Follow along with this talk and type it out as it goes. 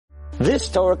This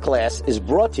Torah class is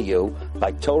brought to you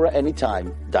by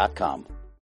TorahAnytime.com.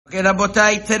 Okay,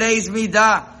 Rabotai, today's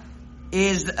midah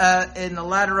is in the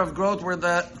ladder of growth. We're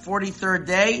the 43rd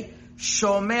day.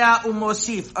 Shomea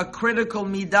umosif, a critical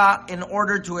midah in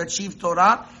order to achieve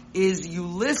Torah, is you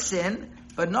listen,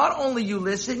 but not only you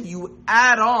listen, you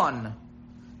add on.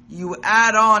 You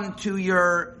add on to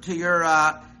your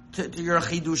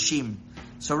chidushim.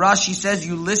 So Rashi says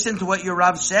you listen to what your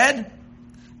Rav said,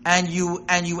 and you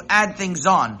add things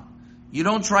on. You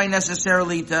don't try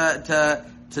necessarily to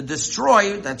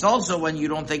destroy. That's also when you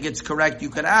don't think it's correct. You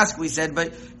could ask, we said,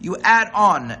 but you add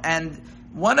on. And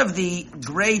one of the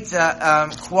great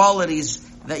qualities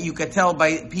that you could tell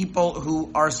by people who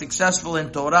are successful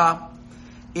in Torah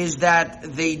is that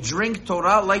they drink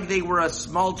Torah like they were a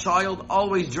small child,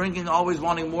 always drinking, always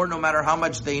wanting more, no matter how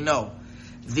much they know.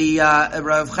 The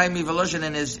Rav Chaim Volozhin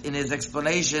in his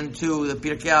explanation to the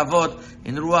Pirkei Avot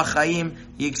in Ruach Chaim,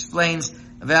 he explains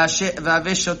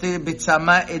V'aveh shoteh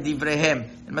b'tzama et divrehem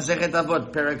in Masechet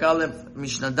Avot Perek Aleph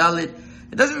Mishnah Dalit.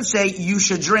 It doesn't say you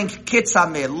should drink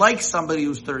kitzameh like somebody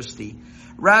who's thirsty.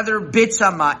 Rather,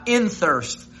 bitzama, in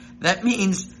thirst. That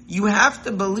means you have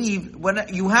to believe when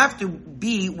you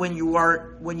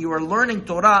are learning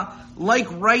Torah,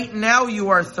 like right now you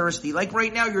are thirsty. Like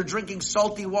right now you're drinking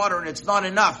salty water and it's not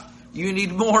enough. You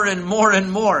need more and more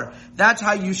and more. That's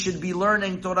how you should be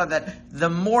learning Torah, that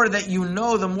the more that you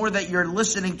know, the more that you're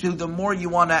listening to, the more you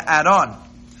want to add on.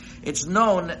 It's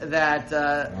known that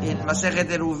in Masechet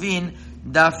Eruvin,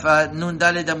 Daf Nun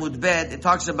Daled Amud Bet, it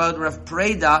talks about Rav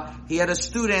Preda. He had a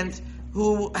student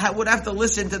who would have to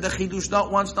listen to the Chidush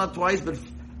not once, not twice, but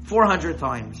 400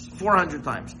 times. 400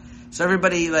 times. So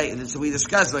everybody, so we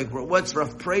discussed, what's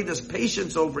Rav Preda's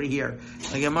patience over here?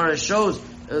 The Gemara shows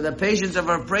the patience of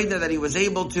Rav Preda, that he was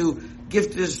able to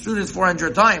give to his students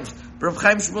 400 times. Rav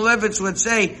Chaim Shmulevitz would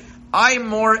say, I'm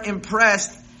more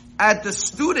impressed at the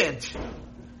student.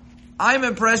 I'm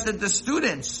impressed at the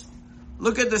students.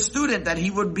 Look at the student, that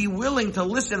he would be willing to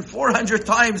listen 400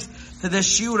 times to the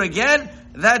shiur again.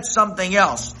 That's something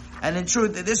else. And in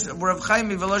truth, this Rav Chaim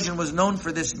Volozhin was known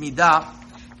for this midah.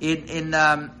 It's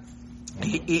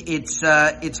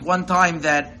one time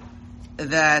that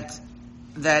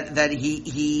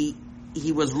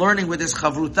he was learning with his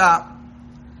chavruta,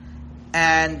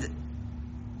 and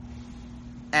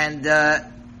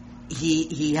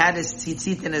he had his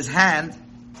tzitzit in his hand,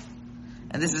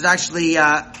 and this is actually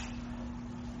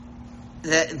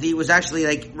he was actually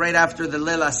like right after the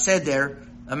Leila Seder.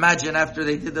 Imagine after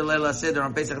they did the Leila Seder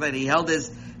on Pesach night, he held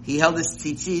his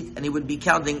tzitzit, and he would be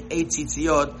counting 8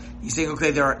 tzitziot. He's saying,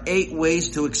 okay, there are 8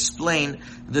 ways to explain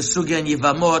the Sugya and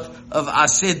Yivamot of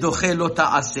Aseh Doche Lo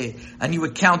Ta'aseh. And he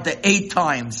would count the 8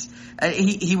 times. And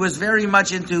he was very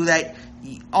much into that,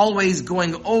 always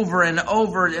going over and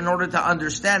over in order to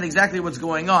understand exactly what's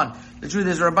going on. The truth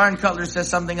is, Rabban Cutler says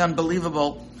something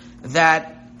unbelievable,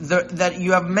 that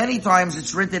you have many times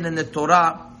it's written in the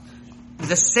Torah,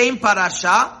 the same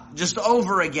parasha, just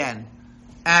over again.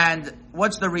 And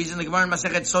what's the reason? The Gemara in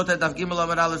Masechet Sota Daf Gimel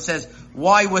Amud Aleph says,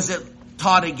 why was it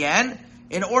taught again?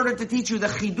 In order to teach you the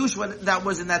chidush that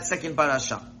was in that second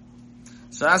parasha.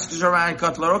 So asks Rabban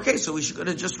Kotler, okay, so we should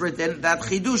have just written that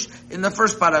chidush in the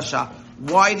first parasha.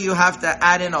 Why do you have to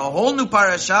add in a whole new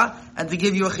parasha and to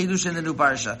give you a chidush in the new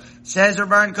parasha? Says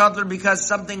Rabban Kotler, because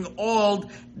something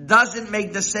old doesn't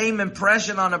make the same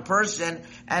impression on a person,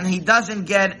 and he doesn't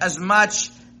get as much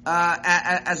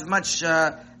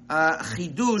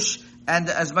chidush and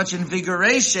as much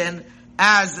invigoration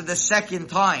as the second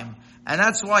time. And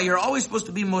that's why you're always supposed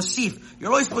to be mosif.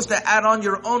 You're always supposed to add on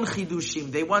your own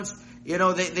chidushim. They once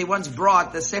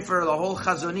brought the Sefer, the whole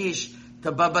Chazon Ish,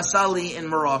 to Baba Sali in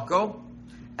Morocco.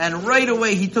 And right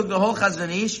away he took the whole Chazon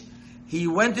Ish, he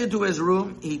went into his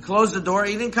room, he closed the door,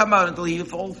 he didn't come out until he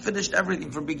finished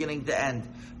everything from beginning to end.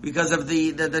 Because of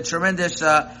the tremendous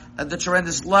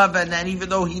love, and even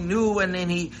though he knew and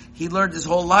he learned his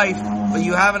whole life, but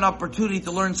you have an opportunity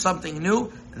to learn something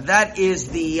new, that is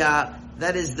the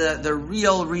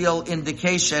real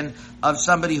indication of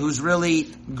somebody who's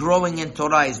really growing in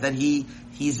Torah, is that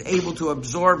he's able to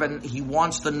absorb and he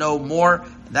wants to know more.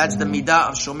 That's the midah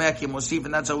of Shomea Kimosif,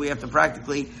 and that's how we have to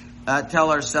practically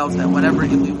tell ourselves that whenever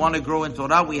we want to grow in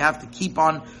Torah, we have to keep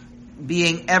on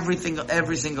being every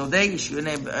single day.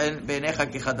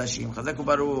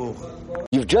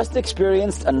 You've just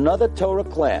experienced another Torah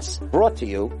class brought to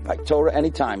you by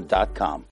TorahAnytime.com.